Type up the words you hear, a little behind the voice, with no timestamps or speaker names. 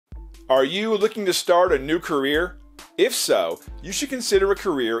Are you looking to start a new career? If so, you should consider a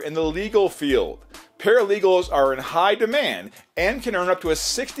career in the legal field. Paralegals are in high demand and can earn up to a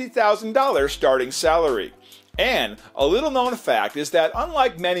 $60,000 starting salary. And a little known fact is that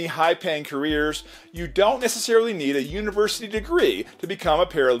unlike many high-paying careers, you don't necessarily need a university degree to become a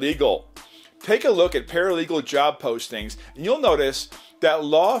paralegal. Take a look at paralegal job postings and you'll notice that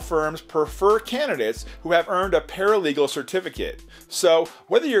law firms prefer candidates who have earned a paralegal certificate. So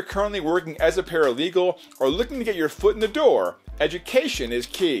whether you're currently working as a paralegal or looking to get your foot in the door, education is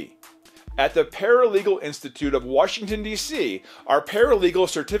key. At the Paralegal Institute of Washington, D.C., our paralegal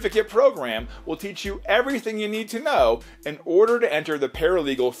certificate program will teach you everything you need to know in order to enter the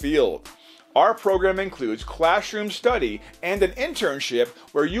paralegal field. Our program includes classroom study and an internship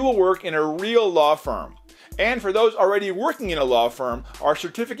where you will work in a real law firm. And for those already working in a law firm, our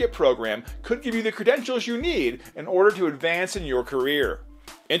certificate program could give you the credentials you need in order to advance in your career.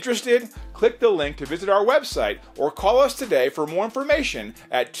 Interested? Click the link to visit our website or call us today for more information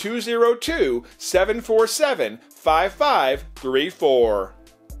at 202-747-5534.